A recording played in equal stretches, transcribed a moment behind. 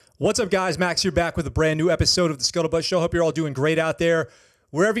What's up, guys? Max here, back with a brand new episode of the Scuttlebutt Show. Hope you're all doing great out there,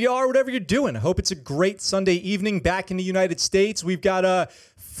 wherever you are, whatever you're doing. I hope it's a great Sunday evening back in the United States. We've got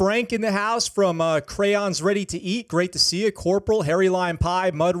Frank in the house from Crayons Ready to Eat. Great to see you. Corporal, Harry Lime Pie,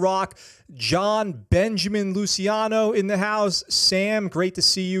 Mud Rock, John, Benjamin Luciano in the house. Sam, great to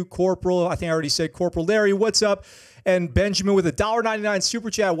see you. Corporal, I think I already said Corporal. Larry, what's up? And Benjamin with a $1.99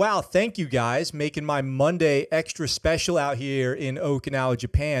 super chat. Wow, thank you guys, making my Monday extra special out here in Okinawa,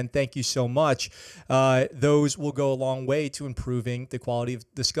 Japan. Thank you so much. Those will go a long way to improving the quality of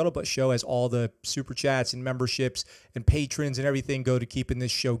the Scuttlebutt Show, as all the super chats and memberships and patrons and everything go to keeping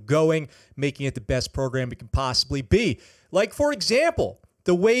this show going, making it the best program it can possibly be. Like, for example,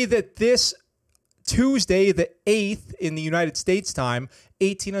 the way that this Tuesday, the 8th in the United States time,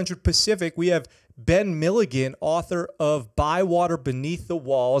 1800 Pacific, we have Ben Milligan, author of By Water Beneath the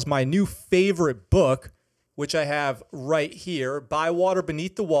Walls, my new favorite book, which I have right here, By Water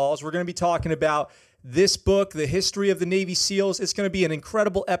Beneath the Walls. We're going to be talking about this book, the history of the Navy SEALs. It's going to be an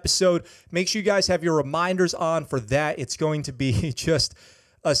incredible episode. Make sure you guys have your reminders on for that. It's going to be just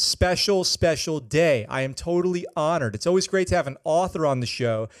a special, special day. I am totally honored. It's always great to have an author on the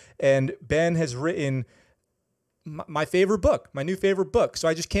show, and Ben has written my favorite book, my new favorite book. So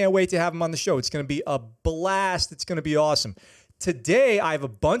I just can't wait to have him on the show. It's going to be a blast. It's going to be awesome. Today, I have a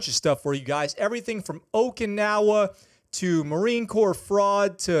bunch of stuff for you guys. Everything from Okinawa to Marine Corps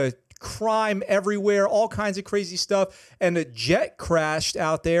fraud to crime everywhere, all kinds of crazy stuff. And a jet crashed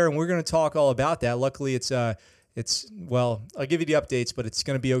out there, and we're going to talk all about that. Luckily, well, I'll give you the updates, but it's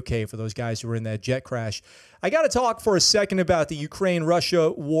going to be okay for those guys who were in that jet crash. I got to talk for a second about the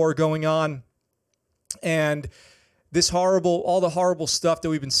Ukraine-Russia war going on, and all the horrible stuff that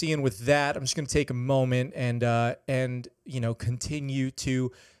we've been seeing with that. I'm just going to take a moment and continue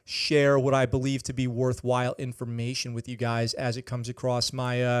to share what I believe to be worthwhile information with you guys as it comes across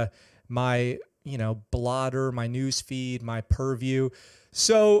my blotter, my news feed, my purview.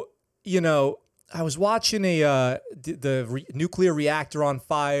 So, I was watching the nuclear reactor on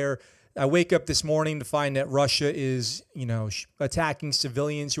fire. I wake up this morning to find that Russia is, attacking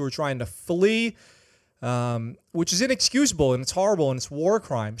civilians who are trying to flee. Which is inexcusable, and it's horrible, and it's war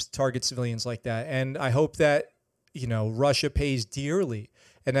crimes to target civilians like that. And I hope that, Russia pays dearly,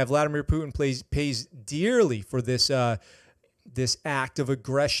 and that Vladimir Putin pays dearly for this act of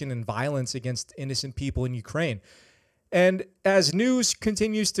aggression and violence against innocent people in Ukraine. And as news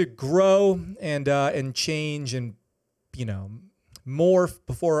continues to grow and change and, morph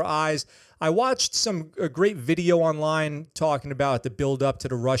before our eyes, I watched a great video online talking about the build up to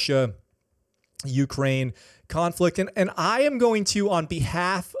the Russia-Ukraine conflict, and I am going to, on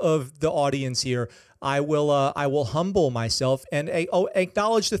behalf of the audience here, I will humble myself and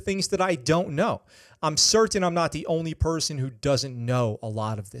acknowledge the things that I don't know. I'm certain I'm not the only person who doesn't know a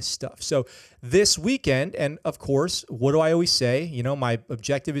lot of this stuff. So this weekend, and of course, what do I always say? My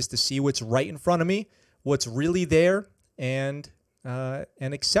objective is to see what's right in front of me, what's really there, and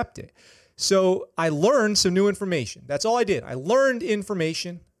accept it. So I learned some new information. That's all I did. I learned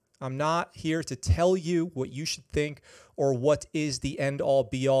information. I'm not here to tell you what you should think or what is the end-all,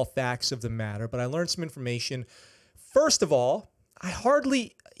 be-all facts of the matter, but I learned some information. First of all, I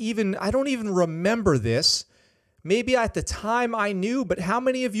don't even remember this. Maybe at the time I knew, but how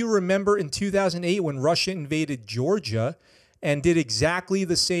many of you remember in 2008 when Russia invaded Georgia and did exactly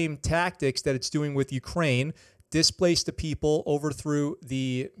the same tactics that it's doing with Ukraine, displaced the people, overthrew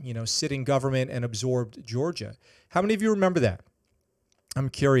the sitting government, and absorbed Georgia? How many of you remember that? I'm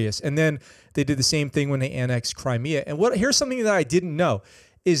curious. And then they did the same thing when they annexed Crimea. And here's something that I didn't know,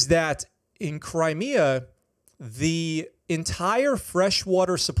 is that in Crimea, the entire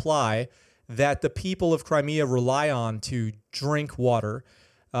freshwater supply that the people of Crimea rely on to drink water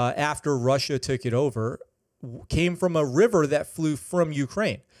after Russia took it over came from a river that flew from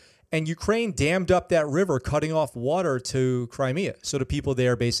Ukraine. And Ukraine dammed up that river, cutting off water to Crimea. So the people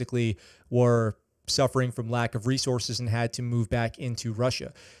there basically were suffering from lack of resources and had to move back into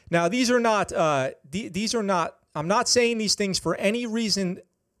Russia. Now, I'm not saying these things for any reason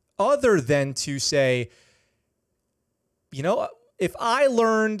other than to say, if I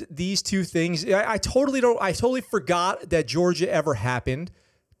learned these two things, I totally forgot that Georgia ever happened.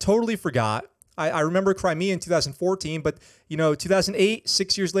 Totally forgot. I remember Crimea in 2014, but 2008,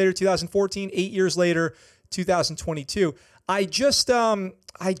 6 years later, 2014, 8 years later, 2022. I just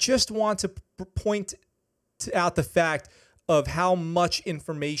want to point out the fact of how much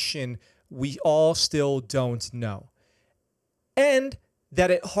information we all still don't know, and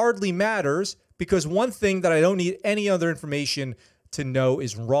that it hardly matters, because one thing that I don't need any other information to know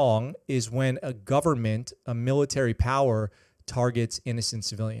is wrong is when a government, a military power, targets innocent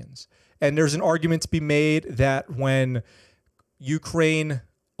civilians. And there's an argument to be made that when Ukraine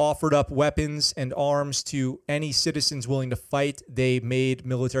offered up weapons and arms to any citizens willing to fight, they made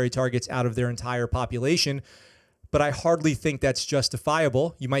military targets out of their entire population. But I hardly think that's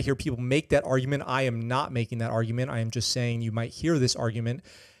justifiable. You might hear people make that argument. I am not making that argument. I am just saying you might hear this argument.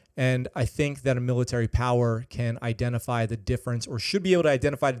 And I think that a military power can identify the difference, or should be able to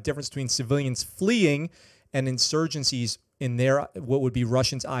identify the difference between civilians fleeing and insurgencies in their, what would be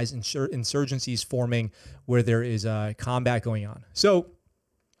Russians' eyes, insurgencies forming where there is combat going on. So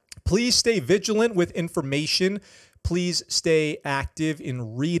please stay vigilant with information. Please stay active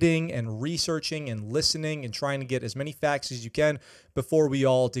in reading and researching and listening and trying to get as many facts as you can before we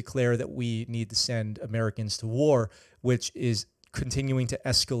all declare that we need to send Americans to war, which is continuing to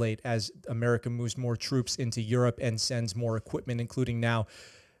escalate as America moves more troops into Europe and sends more equipment, including now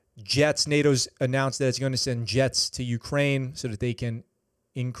jets. NATO's announced that it's going to send jets to Ukraine so that they can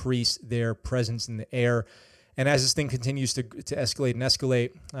increase their presence in the air. And as this thing continues to escalate and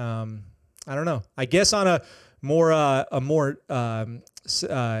escalate, I don't know. I guess on a more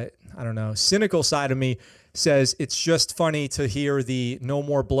cynical side of me says it's just funny to hear the no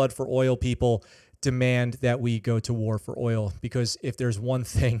more blood for oil people demand that we go to war for oil, because if there's one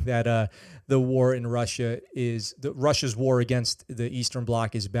thing that the war in Russia is, Russia's war against the Eastern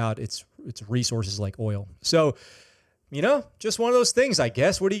Bloc is about, it's resources like oil. So, you know, just one of those things, I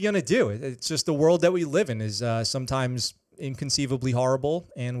guess. What are you going to do? It's just the world that we live in is sometimes inconceivably horrible,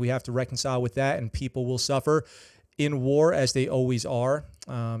 and we have to reconcile with that, and people will suffer in war, as they always are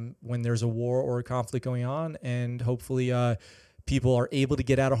when there's a war or a conflict going on, and hopefully people are able to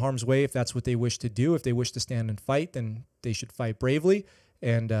get out of harm's way if that's what they wish to do. If they wish to stand and fight, then they should fight bravely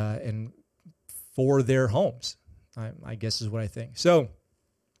and for their homes, I guess is what I think. So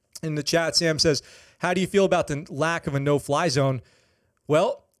in the chat, Sam says, how do you feel about the lack of a no-fly zone?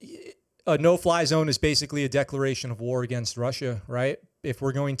 Well, a no-fly zone is basically a declaration of war against Russia, right? If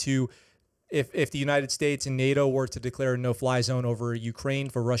we're going to, if the United States and NATO were to declare a no-fly zone over Ukraine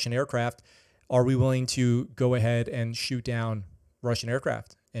for Russian aircraft, are we willing to go ahead and shoot down Russian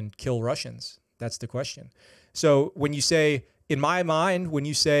aircraft and kill Russians? That's the question. So when you say, in my mind, when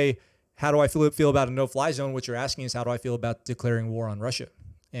you say, how do I feel about a no-fly zone, what you're asking is, how do I feel about declaring war on Russia?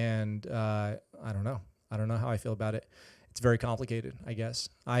 And I don't know. I don't know how I feel about it. It's very complicated, I guess.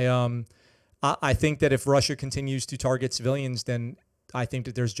 I think that if Russia continues to target civilians, then I think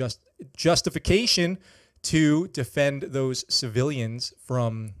that there's just justification to defend those civilians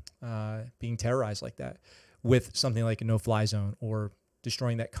from being terrorized like that with something like a no-fly zone or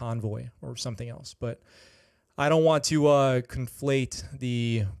destroying that convoy or something else. But I don't want to conflate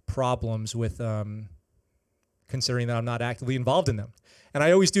the problems with considering that I'm not actively involved in them. And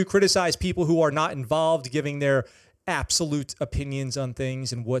I always do criticize people who are not involved, giving their absolute opinions on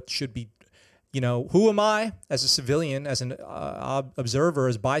things and what should be, you know, who am I as a civilian, as an observer,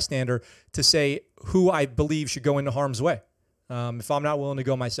 as a bystander, to say who I believe should go into harm's way? If I'm not willing to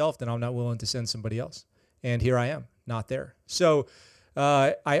go myself, then I'm not willing to send somebody else. And here I am, not there. So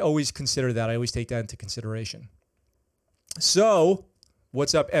I always consider that. I always take that into consideration. So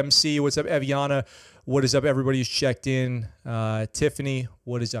what's up, MC? What's up, Eviana? What is up, everybody who's checked in? Tiffany,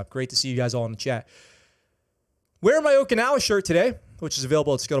 what is up? Great to see you guys all in the chat. Wearing my Okinawa shirt today, which is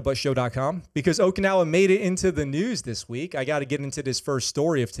available at scuttlebuttshow.com, because Okinawa made it into the news this week. I got to get into this first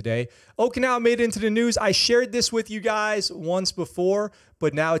story of today. Okinawa made it into the news. I shared this with you guys once before,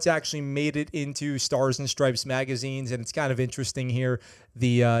 but now it's actually made it into Stars and Stripes magazines, and it's kind of interesting here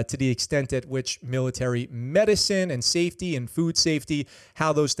to the extent at which military medicine and safety and food safety,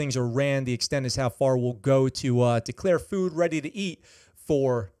 how those things are ran. The extent is how far we'll go to declare food ready to eat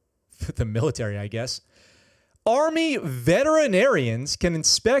for the military, I guess. Army veterinarians can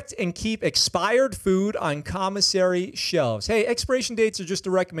inspect and keep expired food on commissary shelves. Hey, expiration dates are just a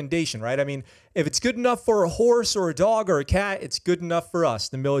recommendation, right? I mean, if it's good enough for a horse or a dog or a cat, it's good enough for us,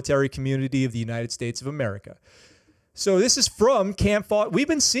 the military community of the United States of America. So this is from Camp Fought. We've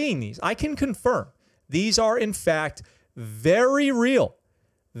been seeing these. I can confirm these are, in fact, very real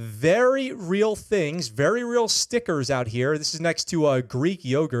things, very real stickers out here. This is next to Greek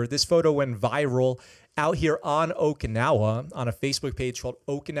yogurt. This photo went viral out here on Okinawa on a Facebook page called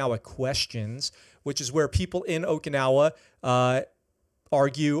Okinawa Questions, which is where people in Okinawa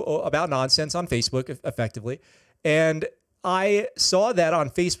argue about nonsense on Facebook, effectively. And I saw that on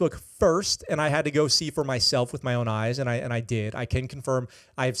Facebook first, and I had to go see for myself with my own eyes, and I did. I can confirm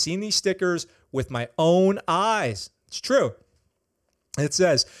I have seen these stickers with my own eyes. It's true. It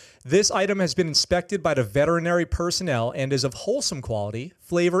says, this item has been inspected by the veterinary personnel and is of wholesome quality,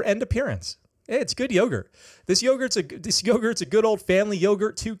 flavor, and appearance. It's good yogurt. This yogurt's a good old family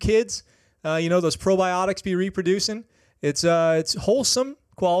yogurt. 2 kids, those probiotics be reproducing. It's wholesome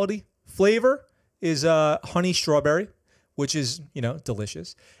quality. Flavor is honey strawberry, which is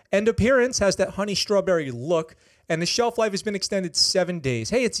delicious. And appearance has that honey strawberry look. And the shelf life has been extended 7 days.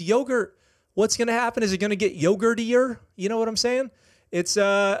 Hey, it's yogurt. What's going to happen? Is it going to get yogurtier? You know what I'm saying? It's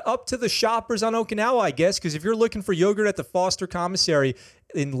up to the shoppers on Okinawa, I guess, because if you're looking for yogurt at the Foster Commissary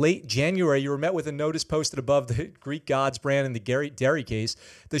in late January, you were met with a notice posted above the Greek Gods brand in the dairy case.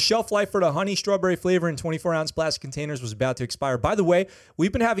 The shelf life for the honey strawberry flavor in 24-ounce plastic containers was about to expire. By the way,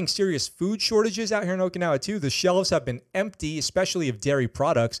 we've been having serious food shortages out here in Okinawa, too. The shelves have been empty, especially of dairy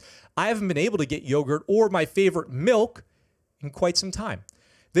products. I haven't been able to get yogurt or my favorite milk in quite some time.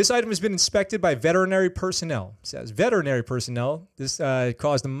 This item has been inspected by veterinary personnel. It says veterinary personnel. This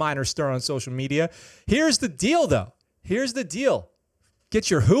caused a minor stir on social media. Here's the deal, though. Here's the deal. Get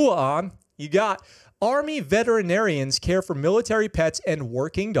your hua on. You got Army veterinarians care for military pets and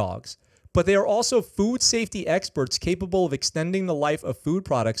working dogs, but they are also food safety experts capable of extending the life of food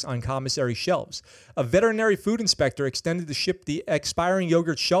products on commissary shelves. A veterinary food inspector extended the expiring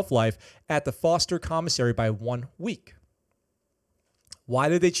yogurt shelf life at the Foster Commissary by 1 week. Why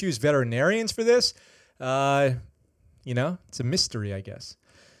did they choose veterinarians for this? It's a mystery, I guess.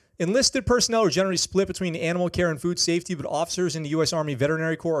 Enlisted personnel are generally split between animal care and food safety, but officers in the U.S. Army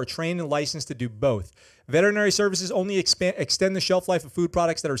Veterinary Corps are trained and licensed to do both. Veterinary services only extend the shelf life of food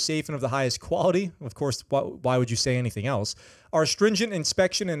products that are safe and of the highest quality. Of course, why would you say anything else? Our stringent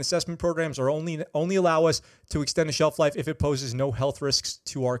inspection and assessment programs are only allow us to extend the shelf life if it poses no health risks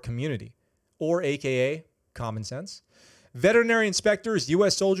to our community, or AKA common sense. Veterinary inspectors,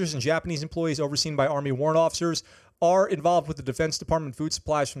 U.S. soldiers, and Japanese employees overseen by Army warrant officers are involved with the Defense Department food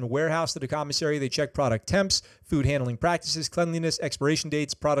supplies from the warehouse to the commissary. They check product temps, food handling practices, cleanliness, expiration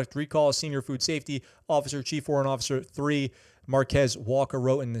dates, product recall. Senior Food Safety Officer, Chief Warrant Officer 3, Marquez Walker,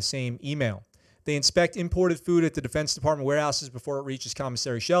 wrote in the same email. They inspect imported food at the Defense Department warehouses before it reaches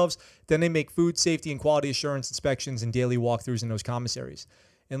commissary shelves. Then they make food safety and quality assurance inspections and daily walkthroughs in those commissaries.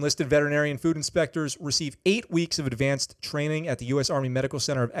 Enlisted veterinarian food inspectors receive 8 weeks of advanced training at the U.S. Army Medical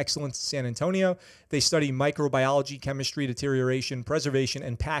Center of Excellence, San Antonio. They study microbiology, chemistry, deterioration, preservation,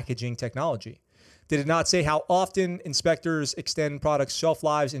 and packaging technology. They did not say how often inspectors extend products' shelf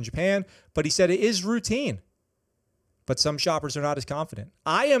lives in Japan, but he said it is routine. But some shoppers are not as confident.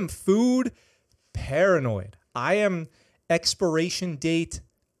 I am food paranoid. I am expiration date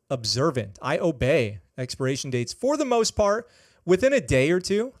observant. I obey expiration dates for the most part. Within a day or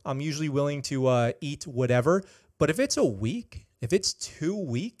two, I'm usually willing to eat whatever. But if it's a week, if it's 2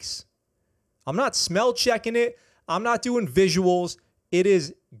 weeks, I'm not smell checking it. I'm not doing visuals. It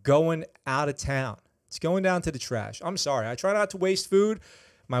is going out of town. It's going down to the trash. I'm sorry. I try not to waste food.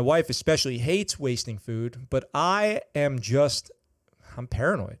 My wife especially hates wasting food. But I'm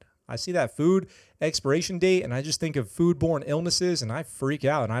paranoid. I see that food expiration date, and I just think of foodborne illnesses, and I freak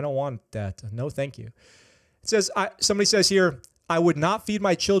out, and I don't want that. No, thank you. It says, somebody says here, I would not feed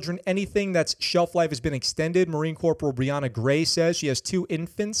my children anything that's shelf life has been extended. Marine Corporal Brianna Gray says she has 2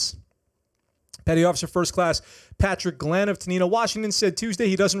 infants. Petty Officer First Class Patrick Glenn of Tenino, Washington said Tuesday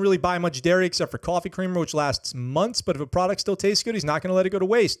he doesn't really buy much dairy except for coffee creamer, which lasts months. But if a product still tastes good, he's not going to let it go to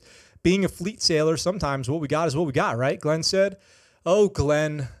waste. Being a fleet sailor, sometimes what we got is what we got, right? Glenn said. Oh,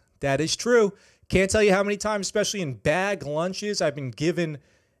 Glenn, that is true. Can't tell you how many times, especially in bag lunches, I've been given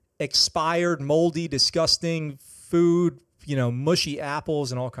expired, moldy, disgusting food, mushy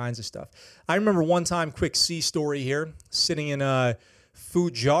apples and all kinds of stuff. I remember one time, quick sea story here, sitting in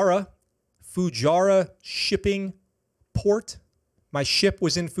Fujairah shipping port. My ship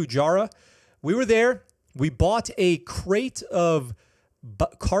was in Fujairah. We were there. We bought a crate of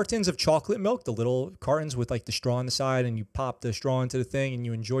cartons of chocolate milk, the little cartons with like the straw on the side, and you pop the straw into the thing and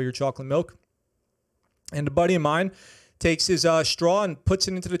you enjoy your chocolate milk. And a buddy of mine takes his straw and puts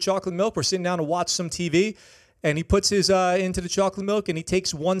it into the chocolate milk. We're sitting down to watch some TV, and he puts his into the chocolate milk, and he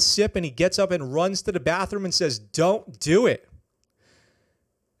takes one sip, and he gets up and runs to the bathroom and says, "Don't do it."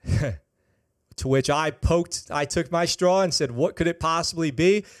 To which I took my straw and said, "What could it possibly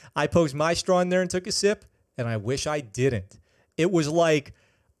be?" I poked my straw in there and took a sip, and I wish I didn't. It was like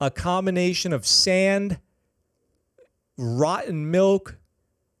a combination of sand, rotten milk.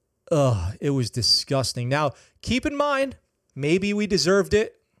 Ugh, it was disgusting. Now, keep in mind, maybe we deserved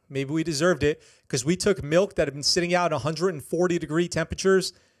it. Maybe we deserved it because we took milk that had been sitting out at 140-degree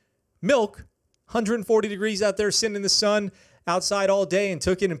temperatures. Milk, 140 degrees out there, sitting in the sun outside all day, and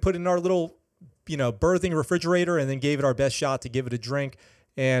took it and put it in our little, birthing refrigerator, and then gave it our best shot to give it a drink.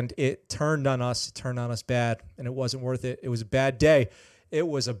 And it turned on us. It turned on us bad, and it wasn't worth it. It was a bad day. It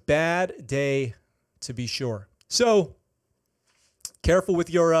was a bad day, to be sure. So careful with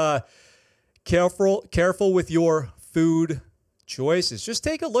your careful with your food choices. Just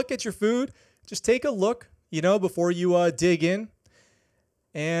take a look at your food. Just take a look, before you dig in,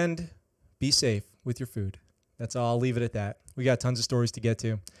 and be safe with your food. That's all. I'll leave it at that. We got tons of stories to get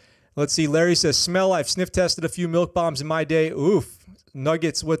to. Let's see. Larry says, smell. I've sniff tested a few milk bombs in my day. Oof.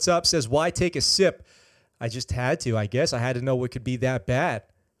 Nuggets, what's up? Says, why take a sip? I just had to, I guess. I had to know what could be that bad.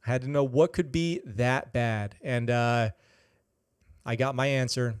 I had to know what could be that bad. And I got my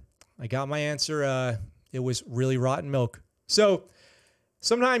answer. It was really rotten milk. So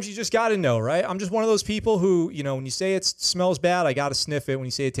sometimes you just got to know, right? I'm just one of those people who, when you say it smells bad, I got to sniff it. When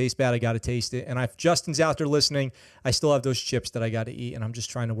you say it tastes bad, I got to taste it. And if Justin's out there listening, I still have those chips that I got to eat. And I'm just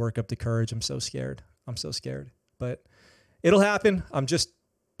trying to work up the courage. I'm so scared. But it'll happen. I'm just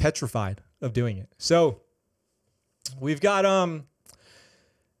petrified of doing it. So we've got,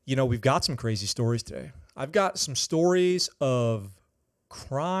 we've got some crazy stories today. I've got some stories of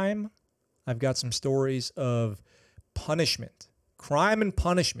crime. I've got some stories of punishment. Crime and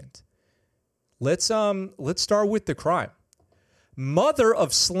punishment. Let's start with the crime. Mother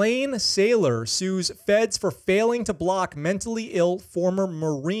of slain sailor sues feds for failing to block mentally ill former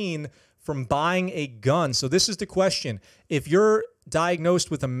Marine from buying a gun. So this is the question. If you're diagnosed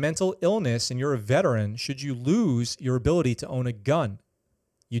with a mental illness and you're a veteran, should you lose your ability to own a gun?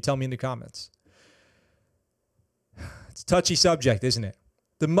 You tell me in the comments. It's a touchy subject, isn't it?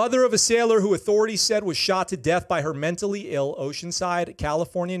 The mother of a sailor who authorities said was shot to death by her mentally ill Oceanside,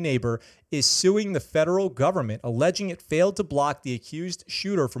 California neighbor is suing the federal government, alleging it failed to block the accused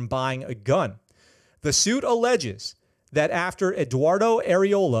shooter from buying a gun. The suit alleges that after Eduardo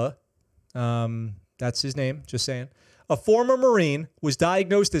Areola, that's his name, just saying, a former Marine, was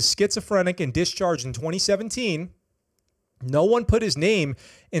diagnosed as schizophrenic and discharged in 2017, no one put his name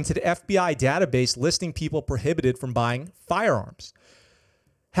into the FBI database listing people prohibited from buying firearms.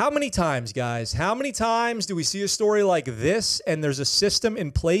 How many times, guys, do we see a story like this and there's a system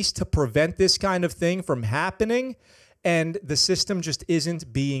in place to prevent this kind of thing from happening and the system just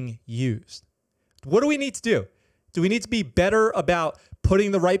isn't being used? What do we need to do? Do we need to be better about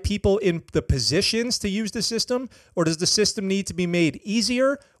putting the right people in the positions to use the system? Or does the system need to be made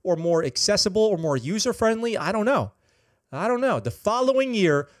easier or more accessible or more user-friendly? I don't know. The following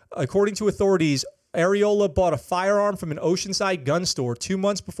year, according to authorities, Areola bought a firearm from an Oceanside gun store 2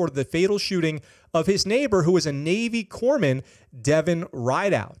 months before the fatal shooting of his neighbor, who was a Navy corpsman, Devin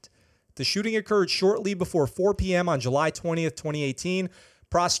Rideout. The shooting occurred shortly before 4 p.m. on July 20th, 2018.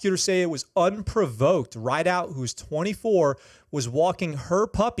 Prosecutors say it was unprovoked. Rideout, who's 24, was walking her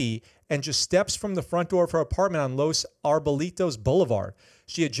puppy and just steps from the front door of her apartment on Los Arbolitos Boulevard.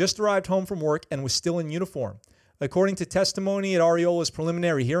 She had just arrived home from work and was still in uniform. According to testimony at Areola's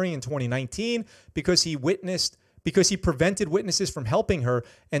preliminary hearing in 2019, because he prevented witnesses from helping her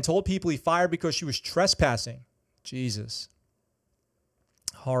and told people he fired because she was trespassing. Jesus.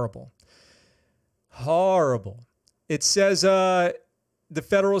 Horrible. It says the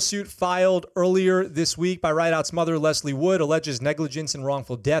federal suit filed earlier this week by Rideout's mother, Leslie Wood, alleges negligence and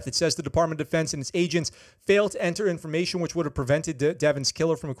wrongful death. It says the Department of Defense and its agents failed to enter information which would have prevented Devin's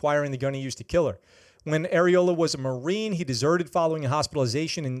killer from acquiring the gun he used to kill her. When Areola was a Marine, he deserted following a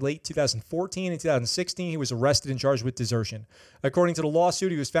hospitalization in late 2014. In 2016, he was arrested and charged with desertion. According to the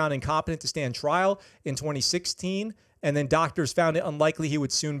lawsuit, he was found incompetent to stand trial in 2016, and then doctors found it unlikely he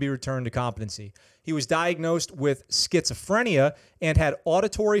would soon be returned to competency. He was diagnosed with schizophrenia and had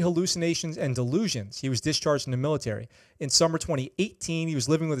auditory hallucinations and delusions. He was discharged from the military. In summer 2018, he was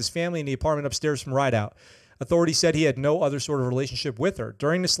living with his family in the apartment upstairs from Rideout. Authorities said he had no other sort of relationship with her.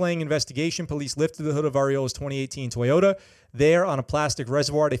 During the slaying investigation, police lifted the hood of Areola's 2018 Toyota. There, on a plastic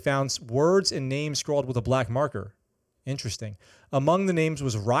reservoir, they found words and names scrawled with a black marker. Interesting. Among the names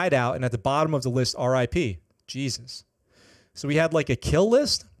was Rideout, and at the bottom of the list, R.I.P. Jesus. So he had like a kill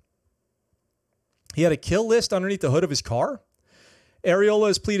list? He had a kill list underneath the hood of his car? Areola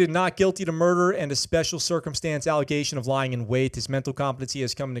has pleaded not guilty to murder and a special circumstance allegation of lying in wait. His mental competency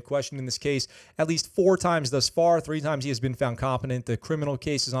has come into question in this case at least 4 times thus far. 3 times he has been found competent. The criminal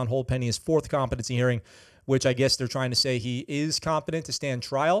case is on hold pending his 4th competency hearing, which I guess they're trying to say he is competent to stand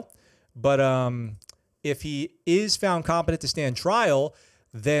trial. But if he is found competent to stand trial,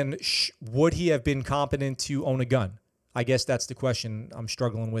 then would he have been competent to own a gun? I guess that's the question I'm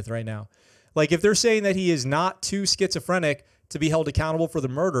struggling with right now. Like, if they're saying that he is not too schizophrenic to be held accountable for the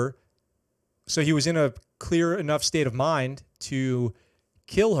murder, so he was in a clear enough state of mind to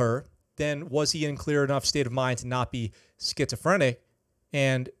kill her, then was he in clear enough state of mind to not be schizophrenic?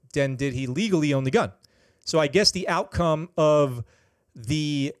 And then did he legally own the gun? So I guess the outcome of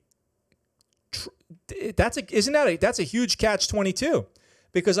that's a huge catch-22,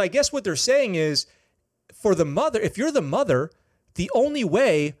 because I guess what they're saying is, for the mother, if you're the mother, the only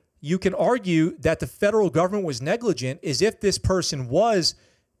way you can argue that the federal government was negligent is if this person was,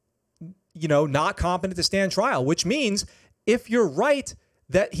 not competent to stand trial, which means if you're right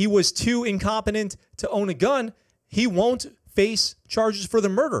that he was too incompetent to own a gun, he won't face charges for the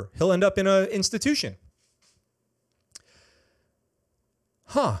murder. He'll end up in an institution.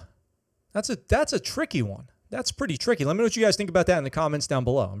 That's a tricky one. That's pretty tricky. Let me know what you guys think about that in the comments down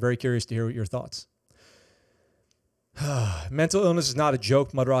below. I'm very curious to hear your thoughts. Mental illness is not a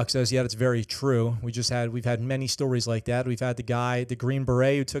joke, Mudrock says. Yeah, that's very true. We've had many stories like that. We've had the Green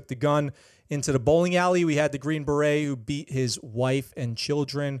Beret who took the gun into the bowling alley. We had the Green Beret who beat his wife and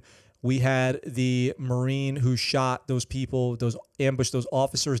children. We had the Marine who shot ambushed those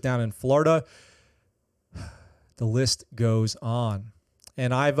officers down in Florida. The list goes on.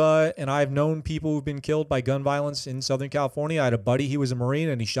 And I've known people who've been killed by gun violence in Southern California. I had a buddy, he was a Marine,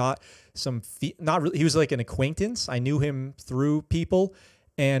 and he shot he was like an acquaintance. I knew him through people,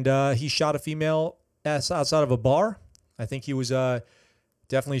 and he shot a female outside of a bar. I think he was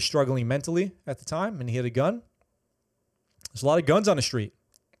definitely struggling mentally at the time, and he had a gun. There's a lot of guns on the street.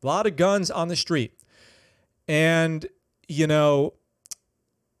 A lot of guns on the street. And,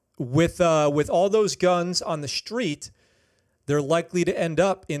 with all those guns on the street, they're likely to end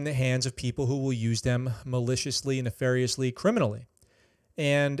up in the hands of people who will use them maliciously, nefariously, criminally.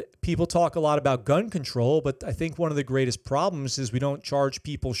 And people talk a lot about gun control, but I think one of the greatest problems is we don't charge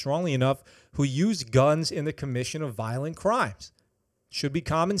people strongly enough who use guns in the commission of violent crimes. It should be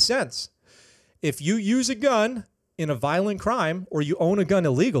common sense. If you use a gun in a violent crime or you own a gun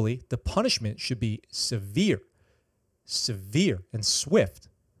illegally, the punishment should be severe and swift.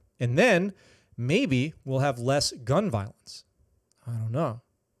 And then maybe we'll have less gun violence. I don't know.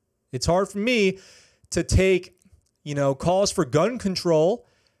 It's hard for me to take, calls for gun control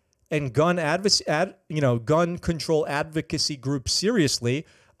and gun control advocacy groups seriously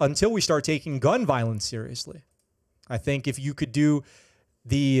until we start taking gun violence seriously. I think if you could do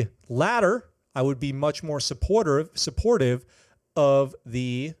the latter, I would be much more supportive of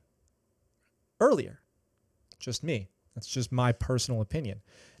the earlier. Just me. That's just my personal opinion.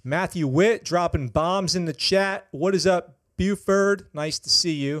 Matthew Witt dropping bombs in the chat. What is up, Buford? Nice to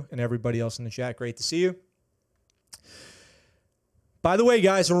see you. And everybody else in the chat, great to see you. By the way,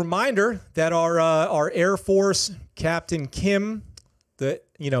 guys, a reminder that our Air Force Captain Kim, the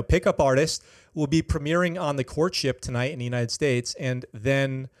pickup artist, will be premiering on The Courtship tonight in the United States, and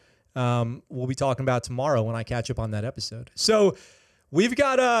then we'll be talking about tomorrow when I catch up on that episode. So we've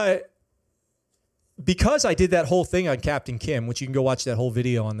got because I did that whole thing on Captain Kim, which you can go watch that whole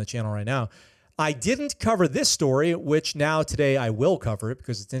video on the channel right now. I didn't cover this story, which now today I will cover it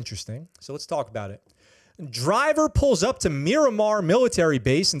because it's interesting. So let's talk about it. Driver pulls up to Miramar military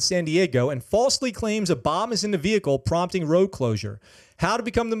base in San Diego and falsely claims a bomb is in the vehicle, prompting road closure. How to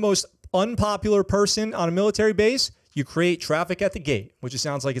become the most unpopular person on a military base? You create traffic at the gate, which it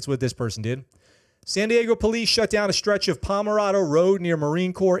sounds like it's what this person did. San Diego police shut down a stretch of Pomerado Road near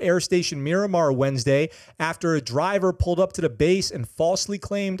Marine Corps Air Station Miramar Wednesday after a driver pulled up to the base and falsely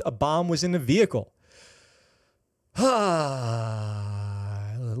claimed a bomb was in the vehicle.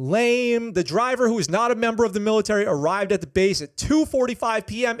 Lame. The driver, who is not a member of the military, arrived at the base at 2:45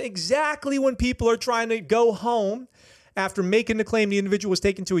 p.m., exactly when people are trying to go home, after making the claim the individual was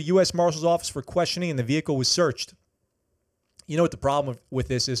taken to a U.S. Marshal's office for questioning and the vehicle was searched. You know what the problem with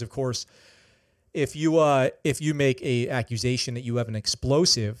this is, of course. If you make a accusation that you have an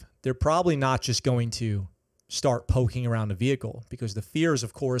explosive, they're probably not just going to start poking around the vehicle, because the fear is,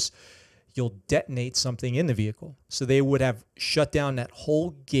 of course, you'll detonate something in the vehicle. So they would have shut down that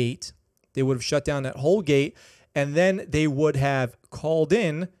whole gate. And then they would have called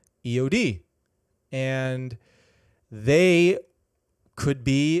in EOD. And they could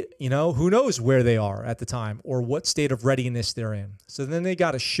be, who knows where they are at the time or what state of readiness they're in. So then they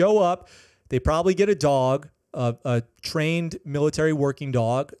got to show up. They probably get a dog, a trained military working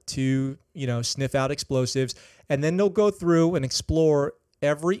dog to, sniff out explosives. And then they'll go through and explore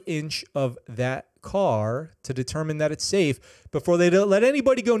every inch of that car to determine that it's safe before they don't let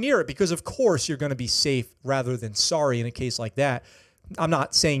anybody go near it. Because, of course, you're going to be safe rather than sorry in a case like that. I'm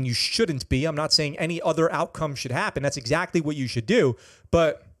not saying you shouldn't be. I'm not saying any other outcome should happen. That's exactly what you should do.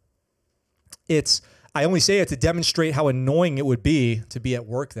 But I only say it to demonstrate how annoying it would be to be at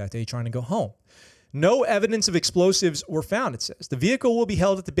work that day trying to go home. No evidence of explosives were found, it says. The vehicle will be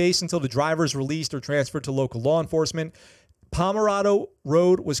held at the base until the driver is released or transferred to local law enforcement. Pomerado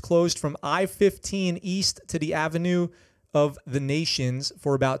Road was closed from I-15 east to the Avenue of the nations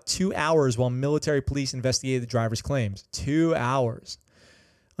for about 2 hours while military police investigated the driver's claims. 2 hours.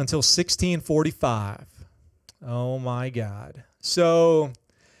 Until 1645. Oh my God. So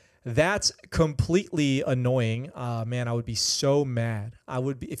that's completely annoying. Man, I would be so mad. I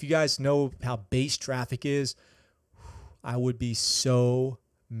would be, if you guys know how base traffic is, I would be so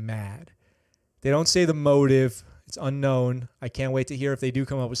mad. They don't say the motive. It's unknown. I can't wait to hear if they do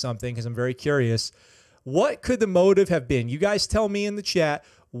come up with something because I'm very curious. What could the motive have been? You guys tell me in the chat,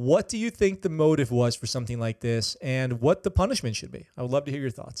 what do you think the motive was for something like this and what the punishment should be? I would love to hear your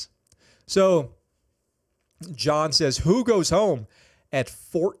thoughts. So John says, who goes home at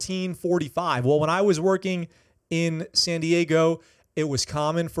 14:45? Well, when I was working in San Diego, it was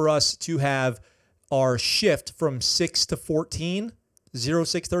common for us to have our shift from 6 to 14,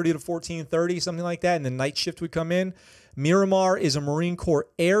 06:30 to 14:30, something like that, and the night shift would come in. Miramar is a Marine Corps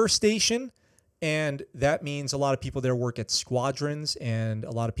air station, and that means a lot of people there work at squadrons, and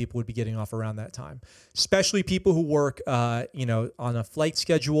a lot of people would be getting off around that time, especially people who work, on a flight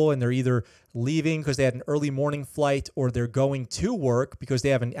schedule, and they're either leaving because they had an early morning flight or they're going to work because they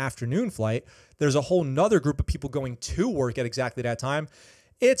have an afternoon flight. There's a whole nother group of people going to work at exactly that time.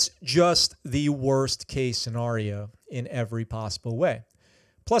 It's just the worst case scenario in every possible way.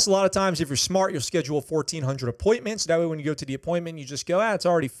 Plus, a lot of times, if you're smart, you'll schedule 1,400 appointments. That way, when you go to the appointment, you just go, it's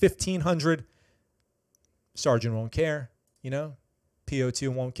already 1,500. Sergeant won't care, PO2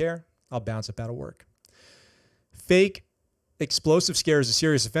 won't care. I'll bounce up out of work. Fake explosive scare is a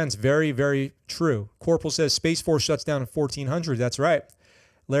serious offense. Very, very true. Corporal says Space Force shuts down at 1,400. That's right.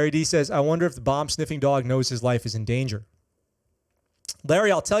 Larry D says, I wonder if the bomb-sniffing dog knows his life is in danger.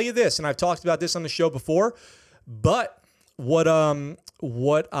 Larry, I'll tell you this, and I've talked about this on the show before, but what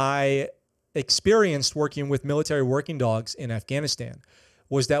I experienced working with military working dogs in Afghanistan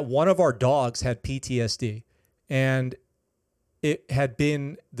was that one of our dogs had PTSD, and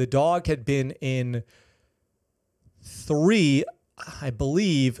the dog had been in 3, I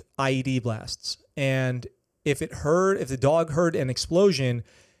believe, IED blasts. And if the dog heard an explosion,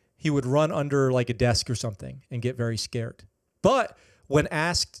 he would run under like a desk or something and get very scared. But when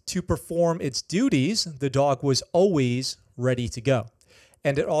asked to perform its duties, the dog was always ready to go.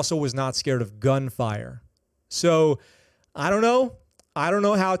 And it also was not scared of gunfire. So I don't know. I don't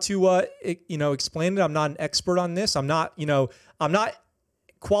know how to, explain it. I'm not an expert on this. I'm not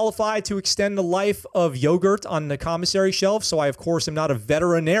qualified to extend the life of yogurt on the commissary shelf. So I, of course, am not a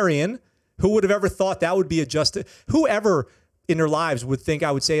veterinarian. Who would have ever thought that would be whoever in their lives would think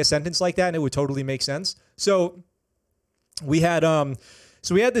I would say a sentence like that and it would totally make sense. So we had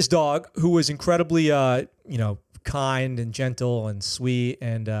this dog who was incredibly, kind and gentle and sweet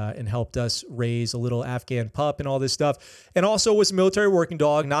and helped us raise a little Afghan pup and all this stuff. And also was a military working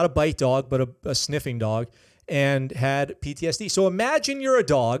dog, not a bite dog, but a sniffing dog, and had PTSD. So imagine you're a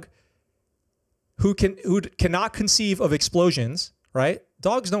dog who cannot conceive of explosions, right?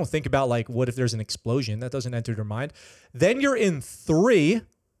 Dogs don't think about like, what if there's an explosion? That doesn't enter their mind. Then you're in 3,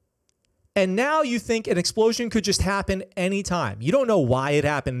 and now you think an explosion could just happen anytime. You don't know why it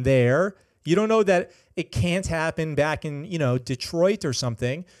happened there. You don't know that it can't happen back in, Detroit or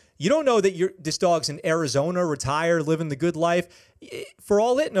something. You don't know that this dog's in Arizona, retired, living the good life. For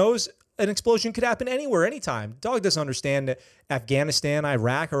all it knows, an explosion could happen anywhere, anytime. Dog doesn't understand that Afghanistan,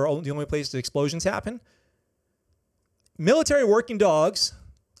 Iraq are the only places explosions happen. Military working dogs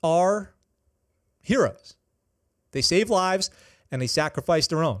are heroes. They save lives and they sacrifice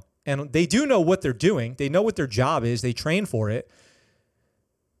their own. And they do know what they're doing. They know what their job is. They train for it.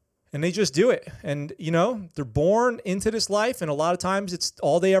 And they just do it. And, they're born into this life, and a lot of times it's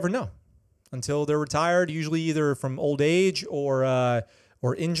all they ever know until they're retired, usually either from old age or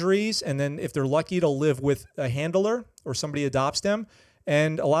injuries. And then if they're lucky, they'll live with a handler or somebody adopts them.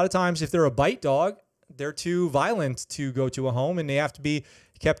 And a lot of times if they're a bite dog, they're too violent to go to a home and they have to be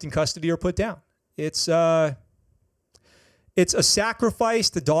kept in custody or put down. It's a sacrifice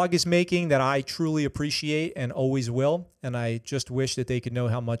the dog is making that I truly appreciate and always will. And I just wish that they could know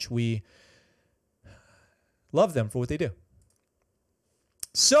how much we love them for what they do.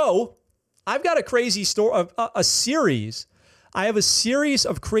 So I've got a crazy story, a series. I have a series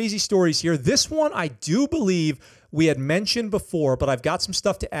of crazy stories here. This one I do believe we had mentioned before, but I've got some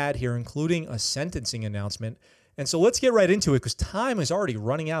stuff to add here, including a sentencing announcement. And so let's get right into it because time is already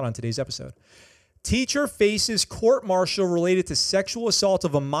running out on today's episode. Teacher faces court-martial related to sexual assault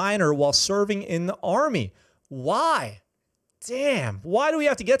of a minor while serving in the Army. Why? Damn. Why do we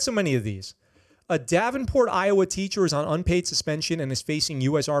have to get so many of these? A Davenport, Iowa teacher is on unpaid suspension and is facing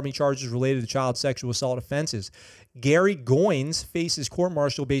U.S. Army charges related to child sexual assault offenses. Gary Goins faces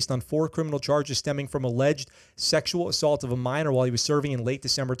court-martial based on 4 criminal charges stemming from alleged sexual assault of a minor while he was serving in late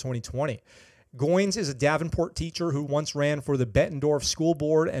December 2020. Goins is a Davenport teacher who once ran for the Bettendorf School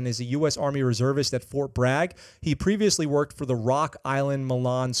Board and is a U.S. Army reservist at Fort Bragg. He previously worked for the Rock Island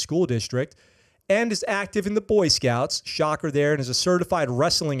Milan School District and is active in the Boy Scouts, shocker there, and is a certified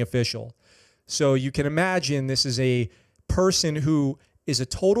wrestling official. So you can imagine this is a person who is a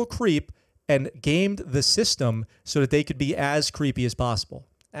total creep and gamed the system so that they could be as creepy as possible.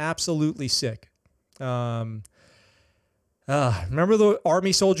 Absolutely sick. Remember the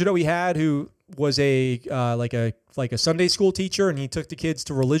Army soldier that we had who was like a Sunday school teacher, and he took the kids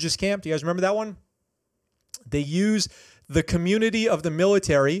to religious camp? Do you guys remember that one? They use the community of the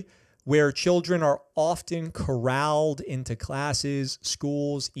military, where children are often corralled into classes,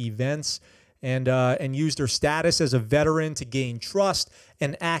 schools, events, and use their status as a veteran to gain trust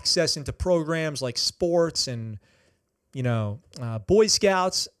and access into programs like sports and, Boy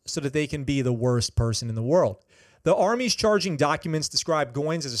Scouts so that they can be the worst person in the world. The Army's charging documents describe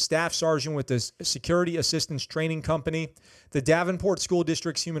Goins as a staff sergeant with the Security Assistance Training Company. The Davenport School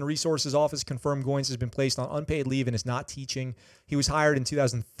District's Human Resources Office confirmed Goins has been placed on unpaid leave and is not teaching. He was hired in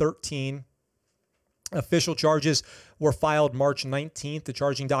 2013. Official charges were filed March 19th. The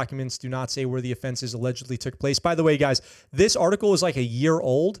charging documents do not say where the offenses allegedly took place. By the way, guys, this article is like a year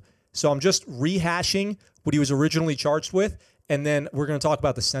old, so I'm just rehashing what he was originally charged with, and then we're going to talk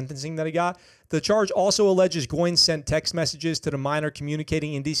about the sentencing that he got. The charge also alleges Goins sent text messages to the minor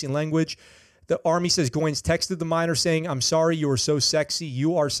communicating indecent language. The Army says Goins texted the minor saying, "I'm sorry, you are so sexy.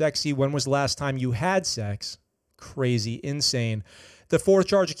 You are sexy. When was the last time you had sex?" Crazy, insane. The 4th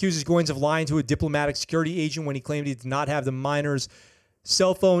charge accuses Goins of lying to a diplomatic security agent when he claimed he did not have the minor's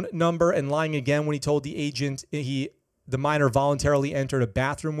cell phone number, and lying again when he told the agent the minor voluntarily entered a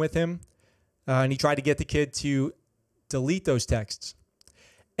bathroom with him, and he tried to get the kid to delete those texts.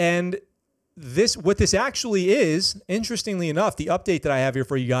 And what this actually is, interestingly enough, the update that I have here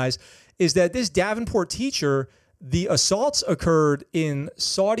for you guys is that this Davenport teacher, the assaults occurred in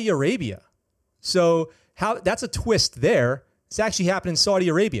Saudi Arabia. So that's a twist there. It's actually happened in Saudi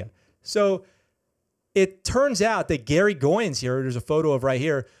Arabia. So it turns out that Gary Goins here, there's a photo of right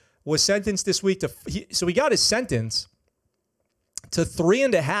here, was sentenced this week so he got his sentence to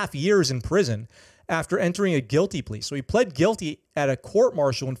 3.5 years in prison after entering a guilty plea. So he pled guilty at a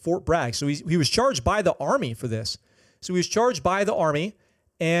court-martial in Fort Bragg. So he was charged by the Army for this. So he was charged by the Army,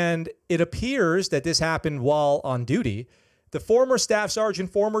 and it appears that this happened while on duty. The former staff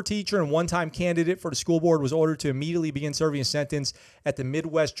sergeant, former teacher, and one-time candidate for the school board was ordered to immediately begin serving a sentence at the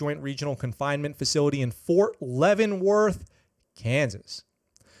Midwest Joint Regional Confinement Facility in Fort Leavenworth, Kansas.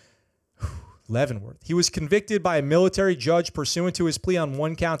 Leavenworth. He was convicted by a military judge pursuant to his plea on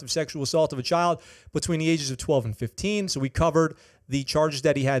 1 count of sexual assault of a child between the ages of 12 and 15. So we covered the charges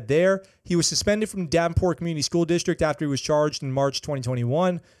that he had there. He was suspended from the Davenport Community School District after he was charged in March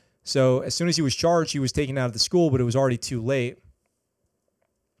 2021. So as soon as he was charged, he was taken out of the school, but it was already too late.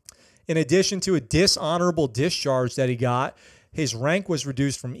 In addition to a dishonorable discharge that he got, his rank was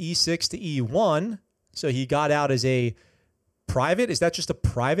reduced from E6 to E1. So he got out as a private. Is that just a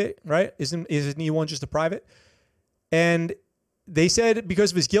private, right? Isn't E1 just a private? And they said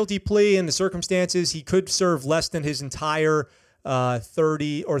because of his guilty plea and the circumstances, he could serve less than his entire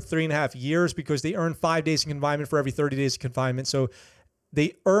 30 or 3.5 years because they earn 5 days of confinement for every 30 days of confinement. So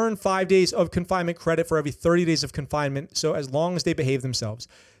they earn 5 days of confinement credit for every 30 days of confinement. So as long as they behave themselves.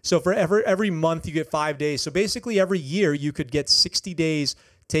 So for every month, you get 5 days. So basically every year you could get 60 days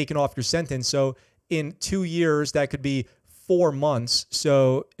taken off your sentence. So in 2 years, that could be 4 months.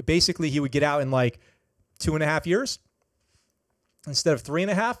 So basically he would get out in like 2.5 years instead of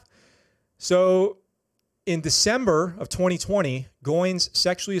 3.5. So in December of 2020, Goins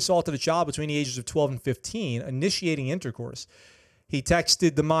sexually assaulted a child between the ages of 12 and 15, initiating intercourse. He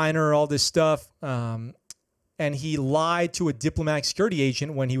texted the minor, all this stuff, and he lied to a diplomatic security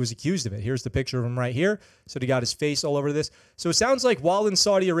agent when he was accused of it. Here's the picture of him right here. So he got his face all over this. So it sounds like while in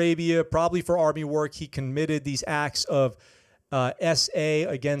Saudi Arabia, probably for Army work, he committed these acts of SA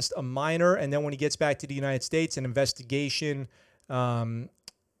against a minor. And then when he gets back to the United States, an investigation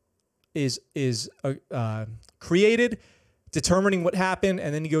is created, determining what happened,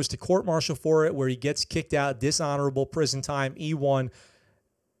 and then he goes to court-martial for it, where he gets kicked out, dishonorable prison time, E1.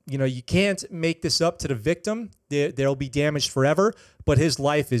 You know, you can't make this up to the victim. They'll be damaged forever, but his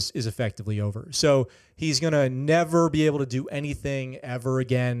life is effectively over. So he's going to never be able to do anything ever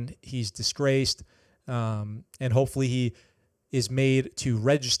again. He's disgraced, and hopefully he is made to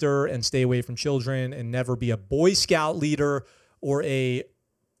register and stay away from children and never be a Boy Scout leader or a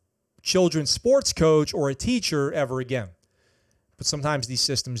children's sports coach or a teacher ever again. But sometimes these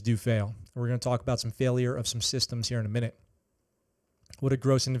systems do fail. We're going to talk about some failure of some systems here in a minute. What a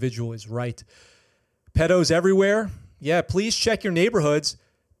gross individual is right. Pedos everywhere. Yeah, please check your neighborhoods.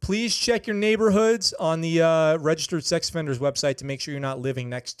 Please check your neighborhoods on the registered sex offenders website to make sure you're not living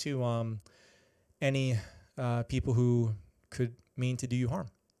next to any people who could mean to do you harm.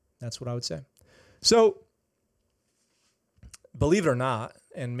 That's what I would say. So, believe it or not,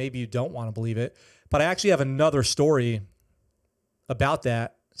 and maybe you don't want to believe it, but I actually have another story about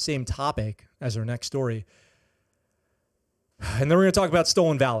that same topic as our next story. And then we're going to talk about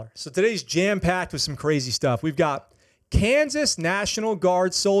stolen valor. So today's jam-packed with some crazy stuff. We've got Kansas National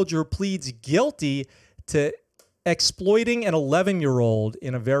Guard soldier pleads guilty to exploiting an 11-year-old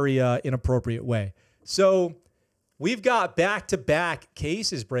in a very inappropriate way. So we've got back-to-back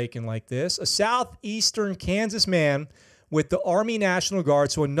cases breaking like this. A southeastern Kansas man with the Army National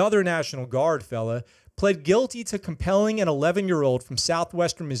Guard, so another National Guard fella, pled guilty to compelling an 11-year-old from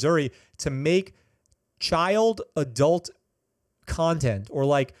southwestern Missouri to make adult content, or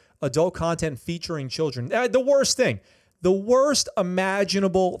like adult content featuring children. The worst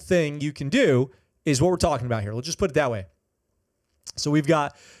imaginable thing you can do is what we're talking about here. Let's just put it that way. So we've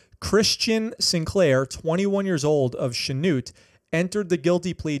got Christian Sinclair, 21 years old, of Chanute, entered the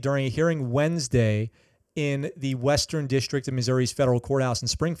guilty plea during a hearing Wednesday in the Western District of Missouri's federal courthouse in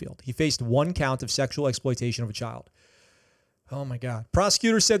Springfield. He faced one count of sexual exploitation of a child. Oh my God.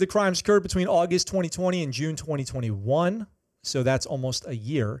 Prosecutors said the crimes occurred between August 2020 and June 2021. So that's almost a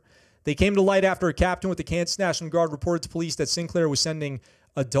year. They came to light after a captain with the Kansas National Guard reported to police that Sinclair was sending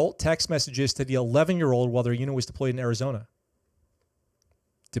adult text messages to the 11-year-old while their unit was deployed in Arizona.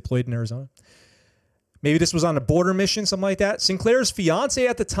 Maybe this was on a border mission, something like that. Sinclair's fiance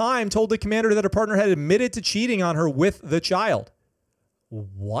at the time told the commander that her partner had admitted to cheating on her with the child.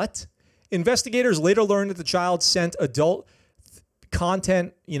 What? Investigators later learned that the child sent adult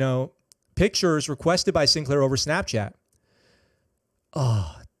content, pictures requested by Sinclair over Snapchat.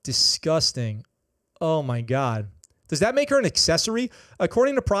 Oh, disgusting. Oh my God. Does that make her an accessory?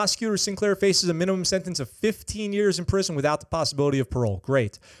 According to prosecutors, Sinclair faces a minimum sentence of 15 years in prison without the possibility of parole.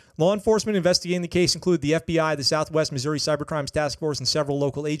 Great. Law enforcement investigating the case include the FBI, the Southwest Missouri Cybercrimes Task Force, and several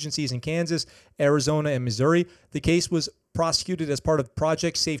local agencies in Kansas, Arizona, and Missouri. The case was prosecuted as part of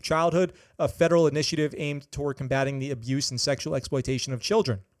Project Safe Childhood, a federal initiative aimed toward combating the abuse and sexual exploitation of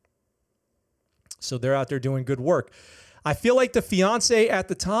children. So they're out there doing good work. I feel like the fiance at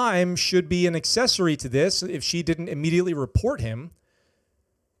the time should be an accessory to this if she didn't immediately report him.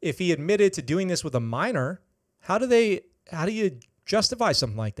 If he admitted to doing this with a minor, how do you justify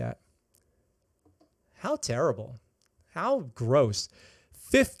something like that? How terrible. How gross.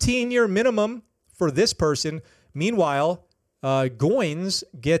 15-year minimum for this person. Meanwhile, Goins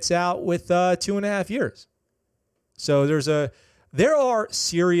gets out with 2.5 years. So there are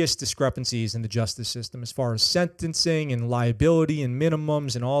serious discrepancies in the justice system as far as sentencing and liability and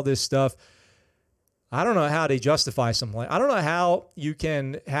minimums and all this stuff. I don't know how they justify something like that. I don't know how you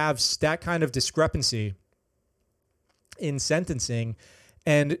can have that kind of discrepancy in sentencing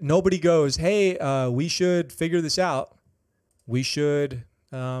and nobody goes, hey, we should figure this out. We should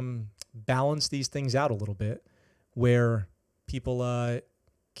balance these things out a little bit where people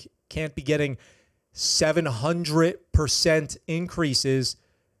can't be getting 700% increases,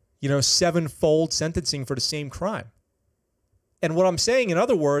 sevenfold sentencing for the same crime. And what I'm saying, in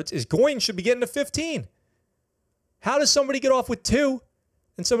other words, is Goins should be getting to 15. How does somebody get off with 2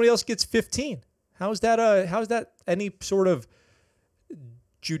 and somebody else gets 15? How is that any sort of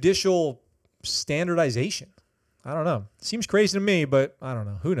judicial standardization? I don't know. Seems crazy to me, but I don't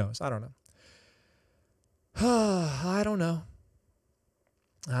know. Who knows? I don't know. I don't know.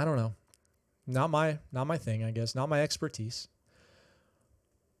 Not my thing, I guess. Not my expertise.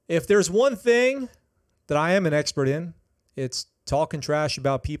 If there's one thing that I am an expert in, it's talking trash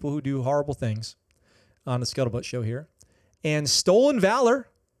about people who do horrible things on the Scuttlebutt Show here. And stolen valor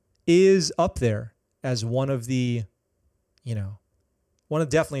is up there as one of the,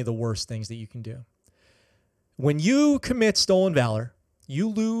 definitely the worst things that you can do. When you commit stolen valor, you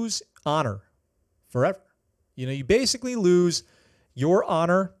lose honor forever. You basically lose your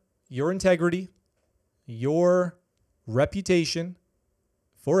honor, your integrity, your reputation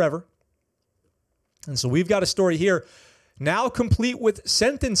forever. And so we've got a story here now complete with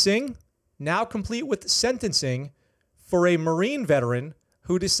sentencing for a Marine veteran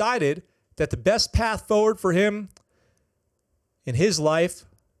who decided that the best path forward for him in his life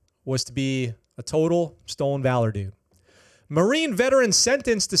was to be a total stolen valor dude. Marine veteran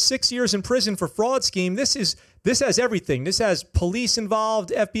sentenced to 6 years in prison for fraud scheme. This has everything. This has police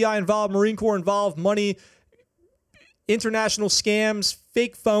involved, FBI involved, Marine Corps involved, money, international scams,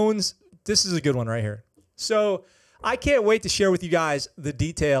 fake phones. This is a good one right here. So I can't wait to share with you guys the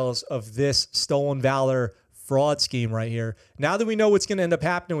details of this stolen valor fraud scheme right here. Now that we know what's going to end up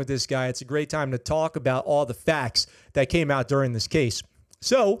happening with this guy, it's a great time to talk about all the facts that came out during this case.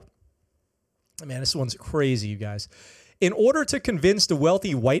 So, man, this one's crazy, you guys. In order to convince the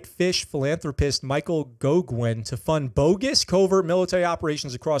wealthy whitefish philanthropist Michael Goguen to fund bogus covert military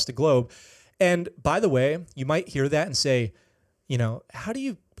operations across the globe, and by the way, you might hear that and say,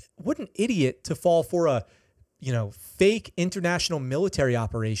 what an idiot to fall for a, fake international military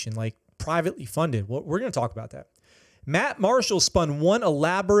operation, like privately funded. Well, we're going to talk about that. Matt Marshall spun one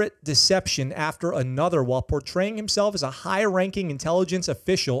elaborate deception after another while portraying himself as a high-ranking intelligence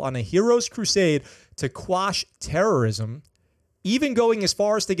official on a hero's crusade to quash terrorism, even going as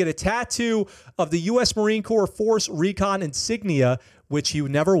far as to get a tattoo of the U.S. Marine Corps Force Recon insignia, which he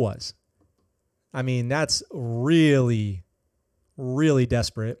never was. I mean, that's really, really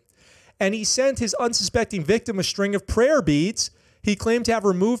desperate. And he sent his unsuspecting victim a string of prayer beads he claimed to have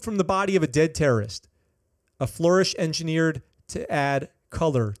removed from the body of a dead terrorist. A flourish engineered to add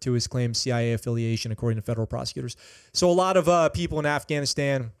color to his claimed CIA affiliation, according to federal prosecutors. So a lot of people in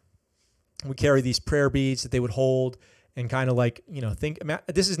Afghanistan would carry these prayer beads that they would hold and kind of like, think.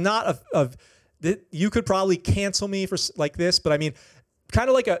 This is not you could probably cancel me for like this, but I mean, kind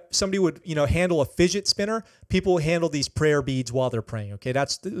of like somebody would, handle a fidget spinner. People handle these prayer beads while they're praying. Okay,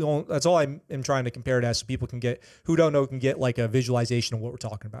 that's all I'm trying to compare it as, so people who don't know can get like a visualization of what we're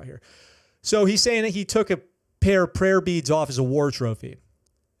talking about here. So he's saying that he took a pair of prayer beads off as a war trophy.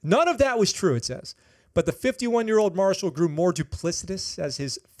 None of that was true, it says. But the 51-year-old Marshall grew more duplicitous as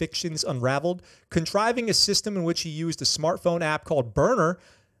his fictions unraveled, contriving a system in which he used a smartphone app called Burner,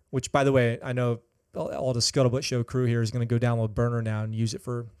 which, by the way, I know all the Scuttlebutt Show crew here is going to go download Burner now and use it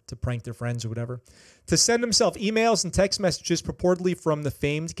to prank their friends or whatever, to send himself emails and text messages purportedly from the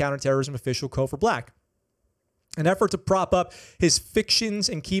famed counterterrorism official Cofer Black. An effort to prop up his fictions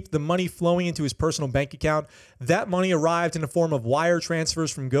and keep the money flowing into his personal bank account. That money arrived in the form of wire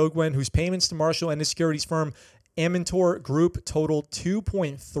transfers from Goguen, whose payments to Marshall and his securities firm Amantor Group totaled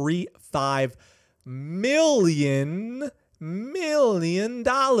 $2.35 million.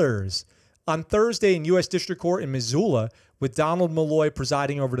 On Thursday in U.S. District Court in Missoula, with Donald Malloy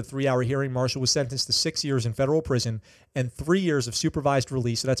presiding over the 3-hour hearing, Marshall was sentenced to 6 years in federal prison and 3 years of supervised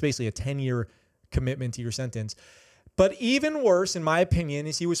release. So that's basically a 10-year commitment to your sentence. But even worse, in my opinion,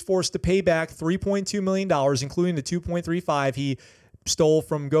 is he was forced to pay back $3.2 million, including the $2.35 he stole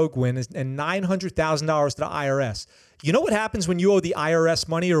from Goguen, and $900,000 to the IRS. You know what happens when you owe the IRS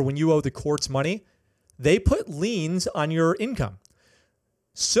money or when you owe the courts money? They put liens on your income.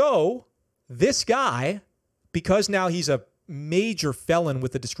 So this guy, because now he's a major felon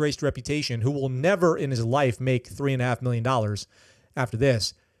with a disgraced reputation who will never in his life make $3.5 million after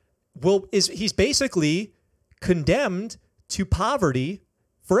this, he's basically condemned to poverty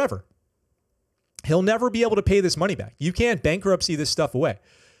forever. He'll never be able to pay this money back. You can't bankruptcy this stuff away.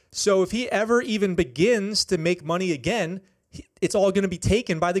 So if he ever even begins to make money again, it's all going to be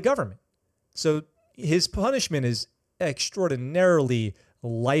taken by the government. So his punishment is extraordinarily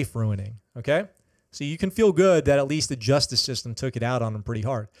life-ruining, okay? So you can feel good that at least the justice system took it out on him pretty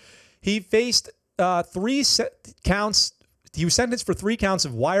hard. He faced 3 counts. He was sentenced for 3 counts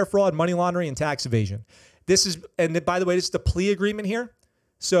of wire fraud, money laundering, and tax evasion. And by the way, this is the plea agreement here.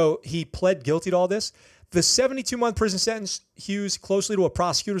 So he pled guilty to all this. The 72-month prison sentence hews closely to what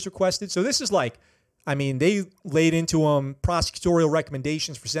prosecutors requested. So this is like, they laid into him prosecutorial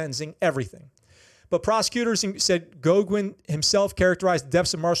recommendations for sentencing, everything. But prosecutors said Goguen himself characterized the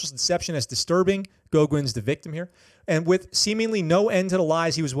depths of Marshall's deception as disturbing. Gogwen's the victim here. And with seemingly no end to the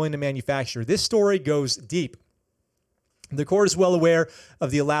lies he was willing to manufacture. This story goes deep. The court is well aware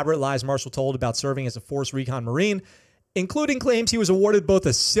of the elaborate lies Marshall told about serving as a Force Recon Marine, including claims he was awarded both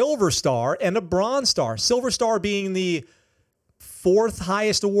a Silver Star and a Bronze Star. Silver Star being the 4th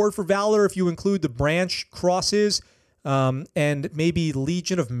highest award for valor if you include the branch crosses, and maybe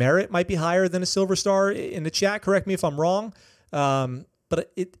Legion of Merit might be higher than a Silver Star. In the chat, correct me if I'm wrong,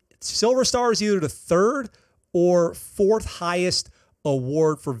 but Silver Star is either the 3rd or 4th highest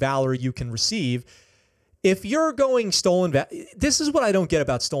award for valor you can receive. If you're going stolen valor, this is what I don't get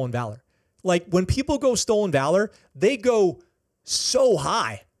about stolen valor. Like when people go stolen valor, they go so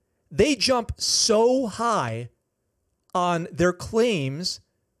high. They jump so high on their claims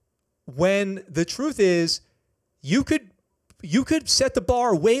when the truth is you could set the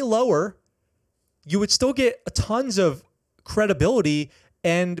bar way lower. You would still get tons of credibility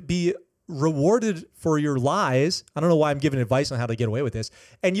and be rewarded for your lies. I don't know why I'm giving advice on how to get away with this.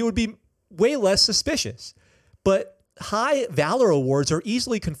 And you would be way less suspicious. But high Valor awards are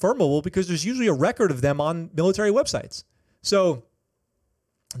easily confirmable because there's usually a record of them on military websites. So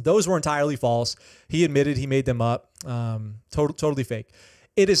those were entirely false. He admitted he made them up. Totally fake.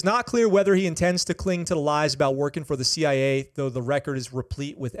 It is not clear whether he intends to cling to the lies about working for the CIA, though the record is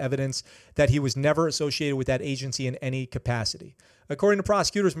replete with evidence that he was never associated with that agency in any capacity. According to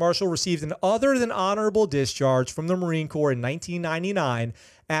prosecutors, Marshall received an other than honorable discharge from the Marine Corps in 1999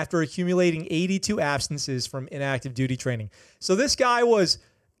 after accumulating 82 absences from inactive duty training. So this guy was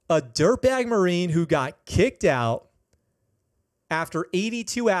a dirtbag Marine who got kicked out after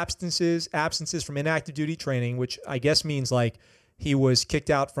 82 absences from inactive duty training, which I guess means like he was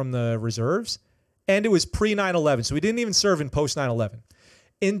kicked out from the reserves, and it was pre-9/11, so he didn't even serve in post-9/11.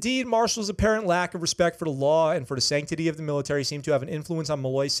 Indeed, Marshall's apparent lack of respect for the law and for the sanctity of the military seemed to have an influence on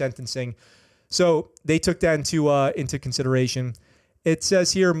Malloy's sentencing, so they took that into consideration. It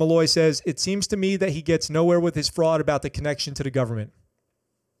says here, Malloy says, "It seems to me that he gets nowhere with his fraud about the connection to the government."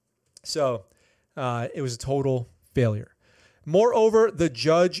 So it was a total failure. Moreover, the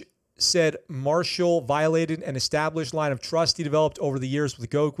judge said Marshall violated an established line of trust he developed over the years with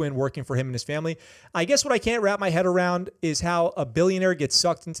Goguen working for him and his family. I guess what I can't wrap my head around is how a billionaire gets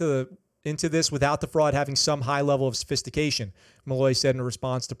sucked into this without the fraud having some high level of sophistication, Malloy said in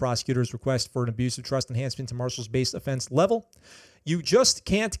response to prosecutors' request for an abuse of trust enhancement to Marshall's base offense level. You just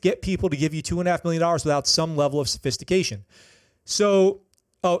can't get people to give you $2.5 million without some level of sophistication. So,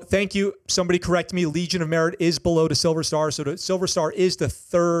 oh, thank you. Somebody correct me. Legion of Merit is below the Silver Star. So the Silver Star is the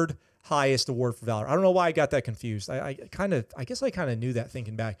third highest award for valor. I don't know why I got that confused. I guess I kind of knew that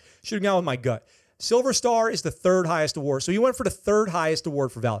thinking back. Should have gone with my gut. Silver Star is the third highest award. So you went for the third highest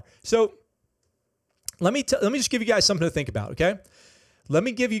award for valor. So let me just give you guys something to think about, okay? Let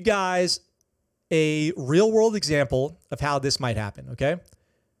me give you guys a real world example of how this might happen, okay?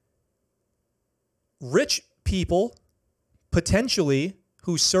 Rich people potentially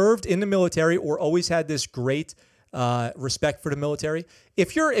who served in the military or always had this great respect for the military.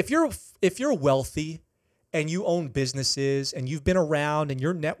 If you're wealthy and you own businesses and you've been around and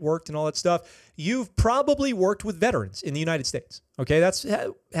you're networked and all that stuff, you've probably worked with veterans in the United States. Okay, that's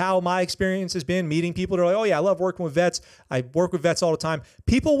how my experience has been, meeting people that are like, oh yeah, I love working with vets. I work with vets all the time.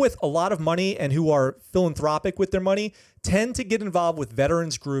 People with a lot of money and who are philanthropic with their money tend to get involved with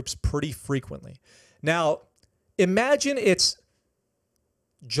veterans groups pretty frequently. Now, imagine it's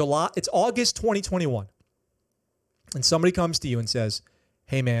August 2021. And somebody comes to you and says,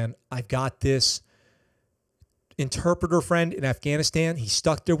 hey man, I've got this interpreter friend in Afghanistan. He's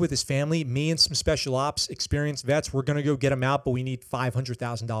stuck there with his family. Me and some special ops experienced vets, we're going to go get him out, but we need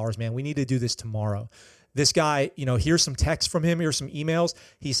 $500,000, man. We need to do this tomorrow. This guy, here's some texts from him. Here's some emails.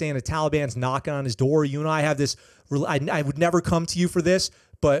 He's saying the Taliban's knocking on his door. You and I have this, I would never come to you for this,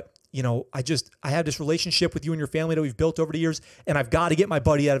 but I have this relationship with you and your family that we've built over the years, and I've got to get my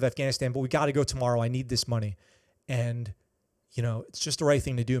buddy out of Afghanistan, but we got to go tomorrow. I need this money. And, it's just the right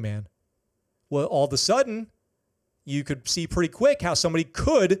thing to do, man. Well, all of a sudden, you could see pretty quick how somebody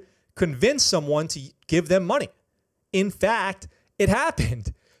could convince someone to give them money. In fact, it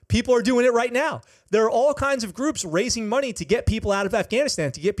happened. People are doing it right now. There are all kinds of groups raising money to get people out of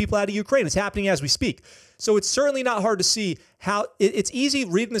Afghanistan, to get people out of Ukraine. It's happening as we speak. So it's certainly not hard to see how it's easy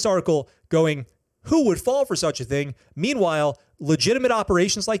reading this article going, who would fall for such a thing? Meanwhile, legitimate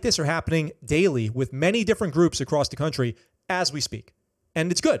operations like this are happening daily with many different groups across the country as we speak.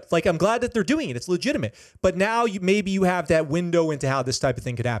 And it's good. Like, I'm glad that they're doing it. It's legitimate. But now maybe you have that window into how this type of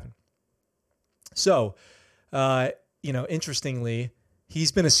thing could happen. So, interestingly,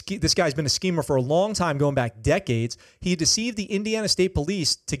 this guy's been a schemer for a long time, going back decades. He deceived the Indiana State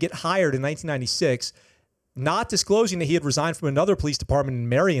Police to get hired in 1996, not disclosing that he had resigned from another police department in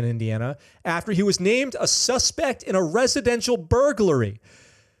Marion, Indiana, after he was named a suspect in a residential burglary.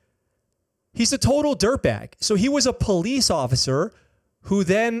 He's a total dirtbag. So he was a police officer who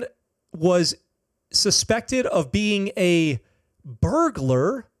then was suspected of being a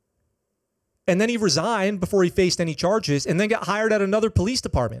burglar, and then he resigned before he faced any charges, and then got hired at another police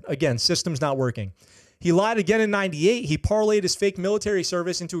department. Again, system's not working. He lied again in 98. He parlayed his fake military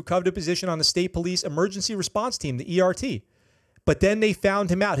service into a coveted position on the state police emergency response team, the ERT. But then they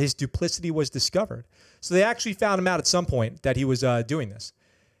found him out. His duplicity was discovered. So they actually found him out at some point that he was doing this.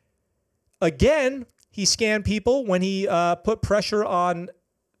 Again, he scammed people when he put pressure on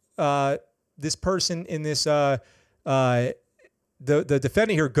this person in this, the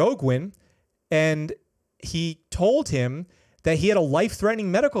defendant here, Goguen, and he told him that he had a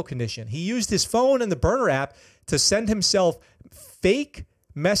life-threatening medical condition. He used his phone and the burner app to send himself fake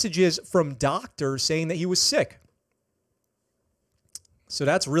messages from doctors saying that he was sick. So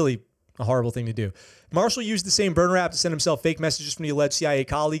that's really a horrible thing to do. Marshall used the same burner app to send himself fake messages from the alleged CIA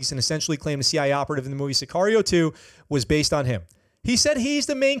colleagues and essentially claimed the CIA operative in the movie Sicario 2 was based on him. He said he's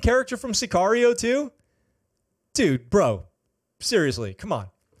the main character from Sicario 2? Dude, bro, seriously, come on.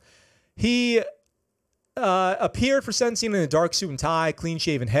 He appeared for sentencing in a dark suit and tie,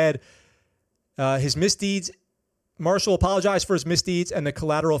 clean-shaven head. His misdeeds, Marshall apologized for his misdeeds and the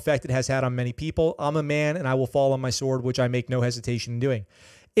collateral effect it has had on many people. I'm a man and I will fall on my sword, which I make no hesitation in doing.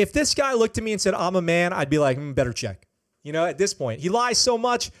 If this guy looked at me and said, I'm a man, I'd be like, better check. You know, at this point, he lies so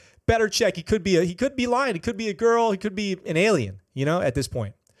much, better check. He could be lying. He could be a girl. He could be an alien, you know, at this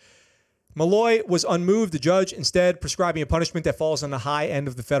point. Malloy was unmoved. The judge instead prescribing a punishment that falls on the high end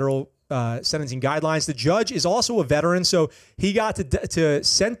of the federal sentencing guidelines. The judge is also a veteran, so he got to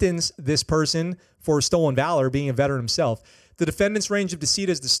sentence this person for stolen valor, being a veteran himself. The defendant's range of deceit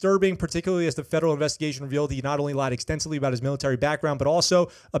is disturbing, particularly as the federal investigation revealed he not only lied extensively about his military background, but also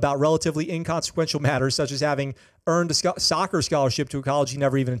about relatively inconsequential matters, such as having earned a soccer scholarship to a college he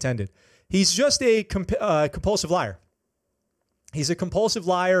never even attended. He's just a compulsive liar. He's a compulsive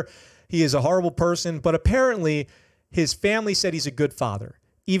liar. He is a horrible person, but apparently his family said he's a good father.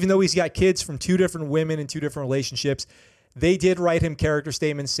 Even though he's got kids from 2 different women in 2 different relationships, they did write him character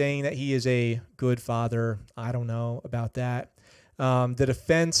statements saying that he is a good father. I don't know about that. The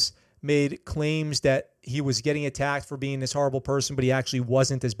defense made claims that he was getting attacked for being this horrible person, but he actually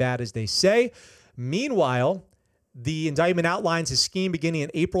wasn't as bad as they say. Meanwhile, the indictment outlines his scheme beginning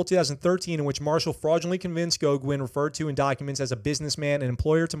in April 2013, in which Marshall fraudulently convinced Goguen, referred to in documents as a businessman and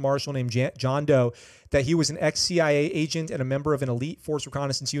employer to Marshall named John Doe, that he was an ex-CIA agent and a member of an elite force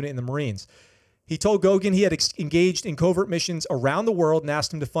reconnaissance unit in the Marines. He told Goguen he had engaged in covert missions around the world and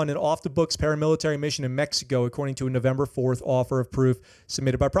asked him to fund an off-the-books paramilitary mission in Mexico, according to a November 4th offer of proof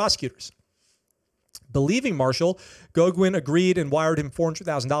submitted by prosecutors. Believing Marshall, Goguen agreed and wired him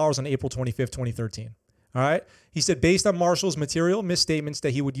 $400,000 on April 25th, 2013. All right. He said, based on Marshall's material misstatements,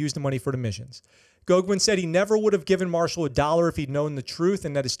 that he would use the money for the missions. Goguen said he never would have given Marshall $1 if he'd known the truth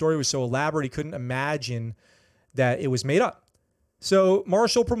and that his story was so elaborate he couldn't imagine that it was made up. So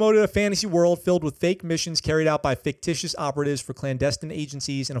Marshall promoted a fantasy world filled with fake missions carried out by fictitious operatives for clandestine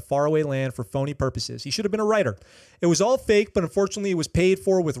agencies in a faraway land for phony purposes. He should have been a writer. It was all fake, but unfortunately it was paid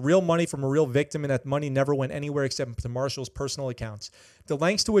for with real money from a real victim, and that money never went anywhere except to Marshall's personal accounts. The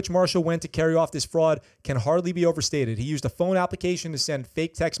lengths to which Marshall went to carry off this fraud can hardly be overstated. He used a phone application to send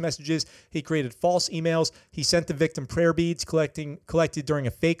fake text messages. He created false emails. He sent the victim prayer beads collected during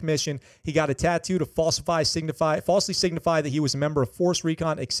a fake mission. He got a tattoo to falsely signify that he was a member of Force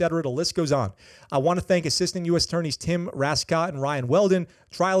Recon, etc. The list goes on. I want to thank Assistant U.S. Attorneys Tim Rascott and Ryan Weldon,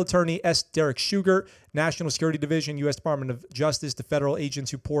 Trial Attorney S. Derek Schugert, National Security Division, U.S. Department of Justice, the federal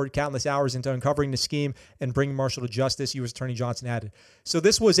agents who poured countless hours into uncovering the scheme and bringing Marshall to justice, U.S. Attorney Johnson added. So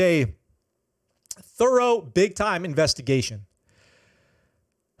this was a thorough, big-time investigation.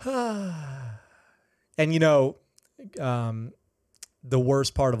 And, you know, the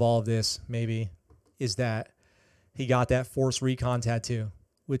worst part of all of this, maybe, is that he got that Force Recon tattoo,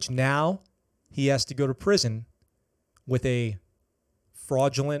 which now he has to go to prison with a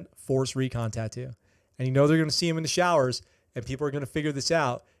fraudulent Force Recon tattoo. And you know they're going to see him in the showers, and people are going to figure this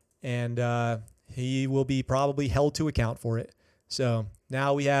out, and he will be probably held to account for it. So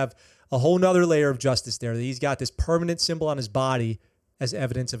now we have a whole nother layer of justice there. That he's got this permanent symbol on his body as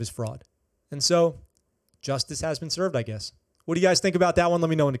evidence of his fraud. And so justice has been served, I guess. What do you guys think about that one? Let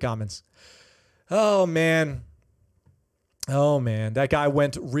me know in the comments. Oh, man. Oh, man. That guy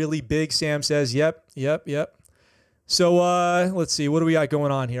went really big, Sam says. Yep. So let's see. What do we got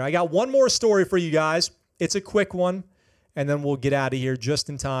going on here? I got one more story for you guys. It's a quick one, and then we'll get out of here just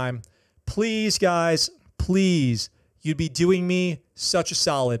in time. Please, guys, please, you'd be doing me such a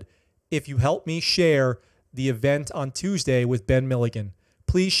solid if you help me share the event on Tuesday with Ben Milligan.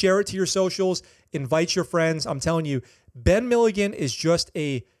 Please share it to your socials. Invite your friends. I'm telling you, Ben Milligan is just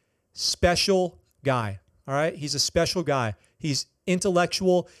a special guy. All right? He's a special guy. He's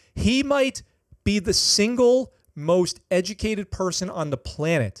intellectual. He might be the single most educated person on the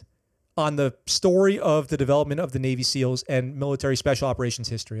planet on the story of the development of the Navy SEALs and military special operations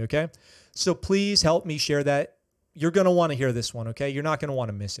history, okay? So please help me share that. You're going to want to hear this one, okay? You're not going to want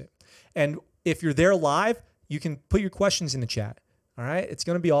to miss it. And if you're there live, you can put your questions in the chat, all right? It's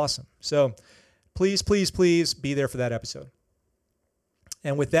going to be awesome. So please, please, please be there for that episode.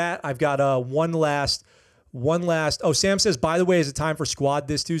 And with that, I've got one last. Oh, Sam says, by the way, is it time for squad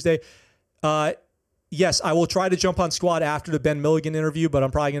this Tuesday? yes, I will try to jump on squad after the Ben Milligan interview, but I'm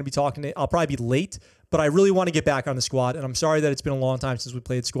probably going to be I'll probably be late, but I really want to get back on the squad. And I'm sorry that it's been a long time since we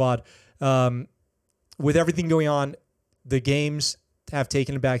played squad. With everything going on, the games have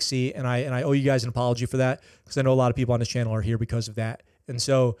taken a back seat, and I owe you guys an apology for that, because I know a lot of people on this channel are here because of that. And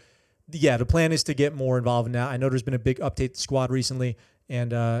so, yeah, the plan is to get more involved in that. I know there's been a big update to squad recently,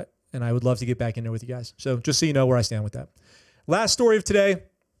 and I would love to get back in there with you guys. So just so you know where I stand with that. Last story of today.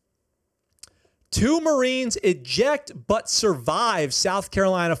 2 Marines eject but survive South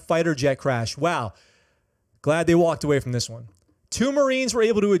Carolina fighter jet crash. Wow. Glad they walked away from this one. 2 Marines were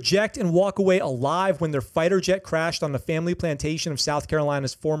able to eject and walk away alive when their fighter jet crashed on the family plantation of South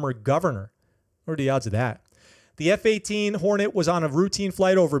Carolina's former governor. What are the odds of that? The F-18 Hornet was on a routine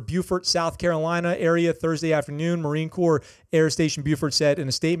flight over Beaufort, South Carolina area Thursday afternoon. Marine Corps Air Station Beaufort said in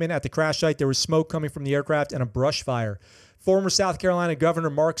a statement, at the crash site, there was smoke coming from the aircraft and a brush fire. Former South Carolina Governor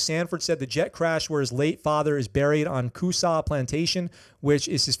Mark Sanford said the jet crashed where his late father is buried on Coosaw Plantation, which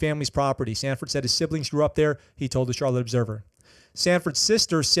is his family's property. Sanford said his siblings grew up there, he told the Charlotte Observer. Sanford's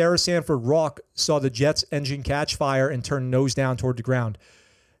sister, Sarah Sanford Rock, saw the jet's engine catch fire and turn nose down toward the ground.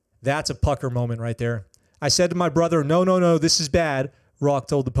 That's a pucker moment right there. I said to my brother, no, this is bad, Rock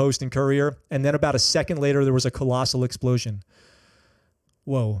told the Post and Courier, and then about a second later, there was a colossal explosion.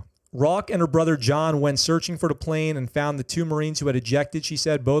 Whoa. Rock and her brother John went searching for the plane and found the 2 Marines who had ejected. She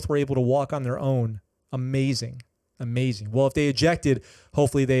said both were able to walk on their own. Amazing. Amazing. Well, if they ejected,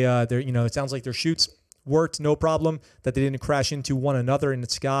 hopefully it sounds like their chutes worked, no problem, that they didn't crash into one another in the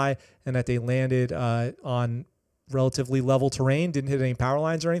sky, and that they landed on relatively level terrain, didn't hit any power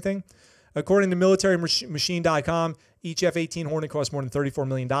lines or anything. According to militarymachine.com, each F-18 Hornet cost more than $34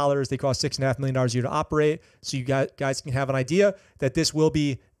 million. They cost $6.5 million a year to operate. So you guys can have an idea that this will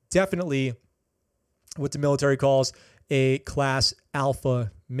be definitely what the military calls a Class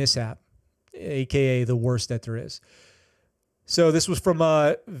Alpha mishap, a.k.a. the worst that there is. So this was from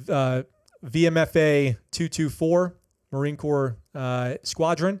VMFA 224, Marine Corps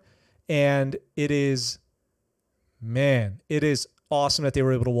Squadron, and it is awesome that they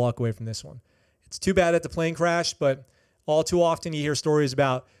were able to walk away from this one. It's too bad that the plane crashed, but all too often you hear stories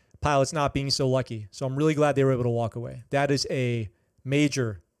about pilots not being so lucky. So I'm really glad they were able to walk away. That is a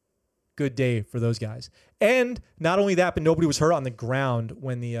major good day for those guys. And not only that, but nobody was hurt on the ground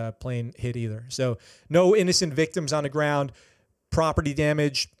when the plane hit either. So no innocent victims on the ground. Property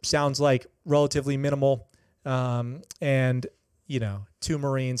damage sounds like relatively minimal. And, 2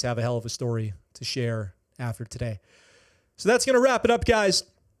 Marines have a hell of a story to share after today. So that's going to wrap it up, guys.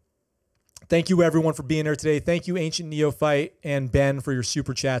 Thank you, everyone, for being here today. Thank you, Ancient Neophyte and Ben, for your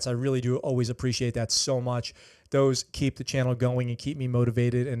super chats. I really do always appreciate that so much. Those keep the channel going and keep me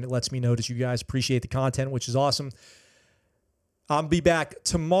motivated, and it lets me know that you guys appreciate the content, which is awesome. I'll be back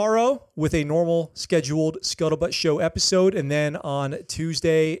tomorrow with a normal scheduled Scuttlebutt Show episode, and then on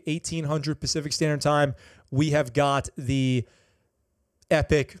Tuesday, 1800 Pacific Standard Time, we have got the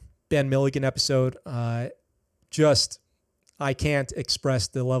epic Ben Milligan episode. I can't express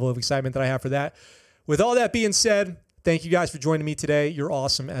the level of excitement that I have for that. With all that being said, thank you guys for joining me today. You're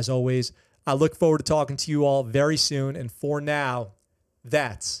awesome, as always. I look forward to talking to you all very soon. And for now,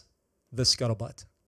 that's the Scuttlebutt.